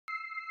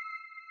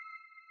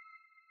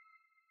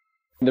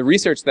The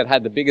research that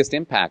had the biggest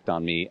impact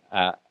on me,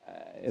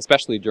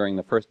 especially during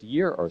the first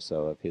year or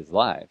so of his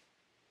life,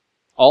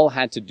 all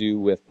had to do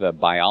with the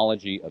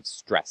biology of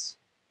stress.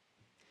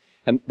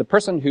 And the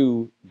person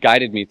who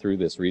guided me through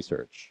this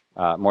research,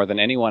 more than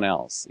anyone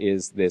else,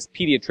 is this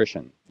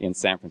pediatrician in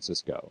San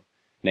Francisco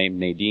named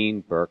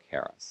Nadine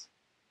Burke-Harris.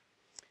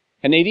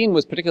 And Nadine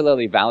was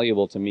particularly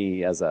valuable to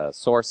me as a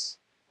source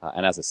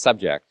and as a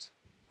subject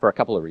for a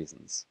couple of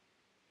reasons.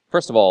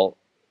 First of all,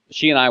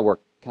 she and I were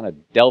kind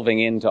of delving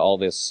into all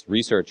this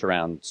research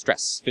around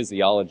stress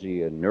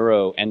physiology and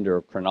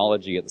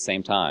neuroendocrinology at the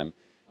same time.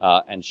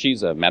 And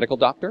she's a medical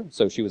doctor,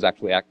 so she was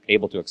actually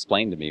able to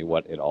explain to me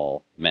what it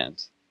all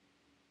meant.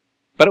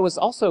 But it was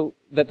also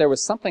that there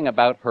was something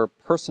about her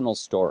personal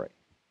story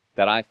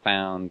that I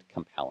found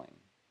compelling.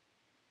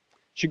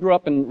 She grew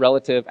up in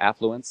relative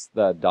affluence,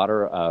 the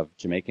daughter of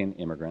Jamaican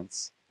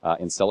immigrants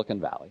in Silicon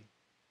Valley.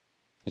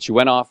 And she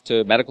went off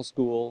to medical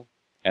school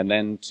and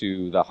then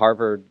to the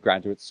Harvard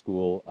Graduate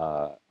School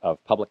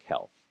of Public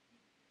Health.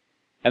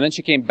 And then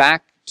she came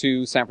back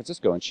to San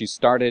Francisco and she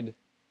started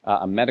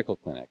a medical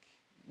clinic,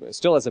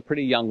 still as a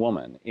pretty young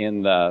woman,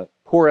 in the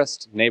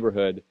poorest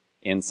neighborhood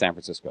in San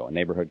Francisco, a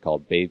neighborhood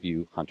called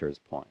Bayview Hunters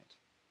Point.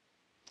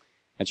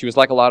 And she was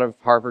like a lot of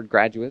Harvard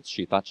graduates.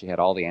 She thought she had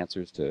all the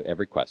answers to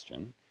every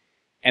question.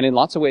 And in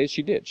lots of ways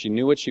she did. She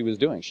knew what she was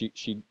doing.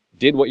 She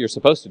did what you're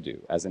supposed to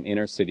do as an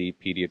inner city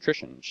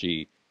pediatrician.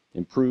 She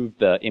improved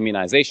the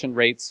immunization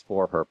rates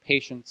for her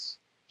patients.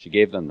 She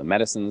gave them the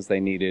medicines they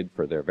needed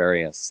for their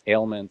various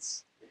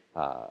ailments.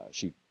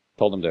 She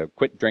told them to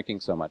quit drinking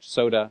so much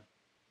soda.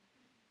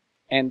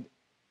 And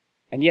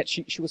yet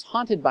she was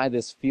haunted by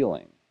this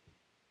feeling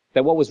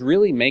that what was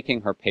really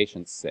making her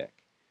patients sick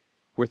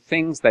were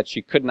things that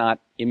she could not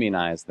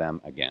immunize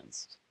them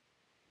against.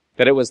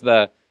 That it was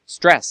the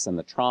stress and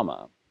the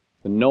trauma,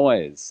 the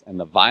noise and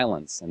the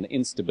violence and the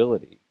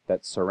instability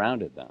that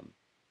surrounded them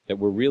that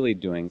were really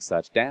doing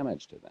such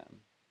damage to them.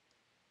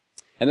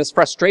 And this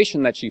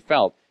frustration that she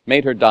felt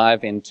made her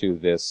dive into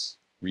this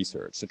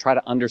research to try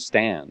to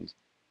understand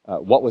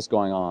what was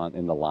going on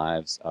in the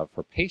lives of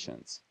her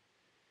patients.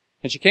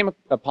 And she came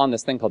upon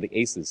this thing called the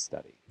ACEs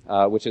study,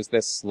 which is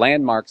this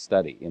landmark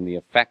study in the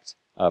effect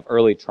of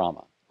early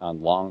trauma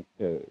on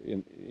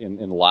in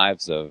the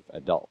lives of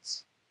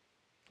adults,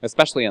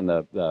 especially in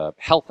the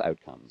health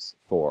outcomes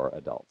for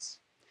adults.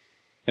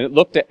 And it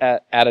looked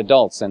at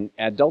adults, and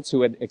adults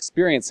who had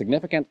experienced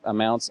significant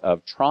amounts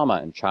of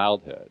trauma in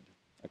childhood,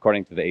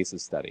 according to the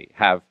ACEs study,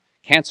 have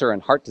cancer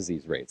and heart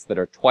disease rates that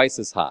are twice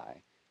as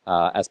high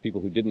as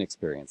people who didn't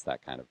experience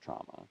that kind of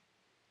trauma.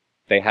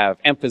 They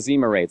have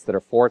emphysema rates that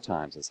are 4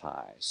 times as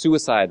high,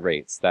 suicide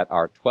rates that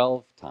are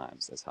 12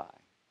 times as high.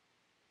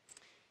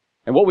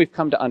 And what we've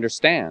come to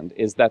understand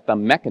is that the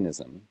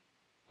mechanism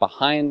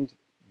behind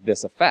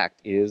this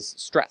effect is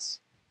stress.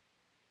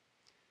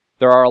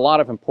 There are a lot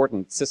of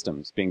important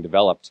systems being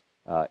developed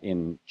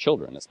in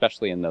children,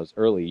 especially in those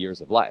early years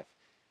of life.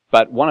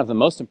 But one of the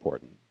most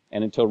important,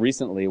 and until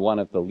recently one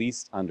of the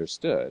least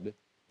understood,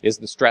 is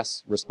the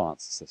stress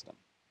response system.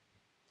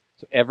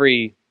 So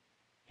every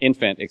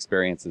infant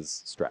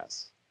experiences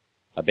stress.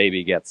 A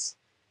baby gets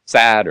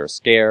sad or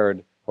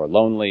scared or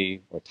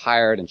lonely or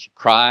tired, and she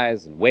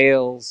cries and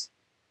wails,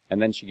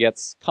 and then she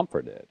gets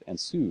comforted and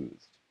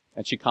soothed,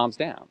 and she calms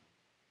down.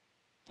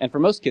 And for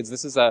most kids,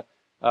 this is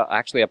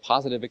actually a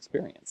positive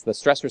experience. The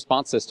stress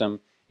response system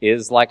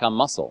is like a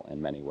muscle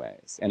in many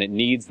ways, and it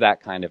needs that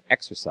kind of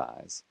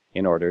exercise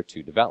in order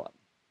to develop.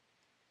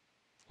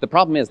 The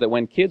problem is that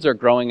when kids are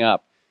growing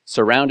up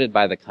surrounded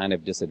by the kind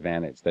of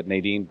disadvantage that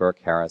Nadine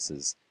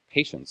Burke-Harris's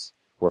patients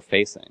were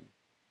facing,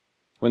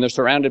 when they're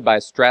surrounded by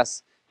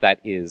stress that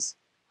is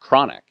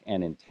chronic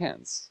and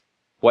intense,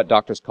 what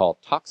doctors call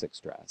toxic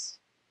stress,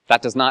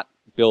 that does not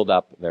build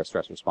up their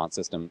stress response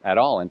system at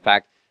all. In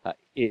fact,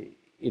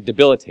 it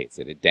debilitates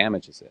it, it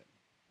damages it.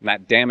 And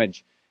that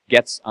damage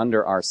gets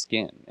under our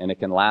skin, and it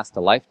can last a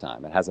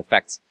lifetime. It has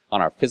effects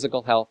on our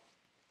physical health,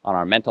 on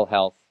our mental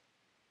health,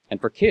 and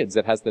for kids,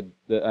 it has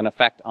an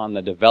effect on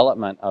the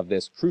development of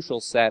this crucial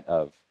set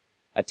of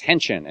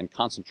attention and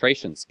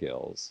concentration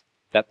skills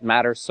that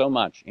matter so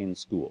much in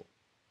school,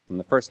 from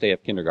the first day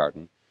of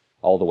kindergarten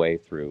all the way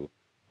through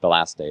the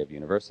last day of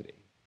university.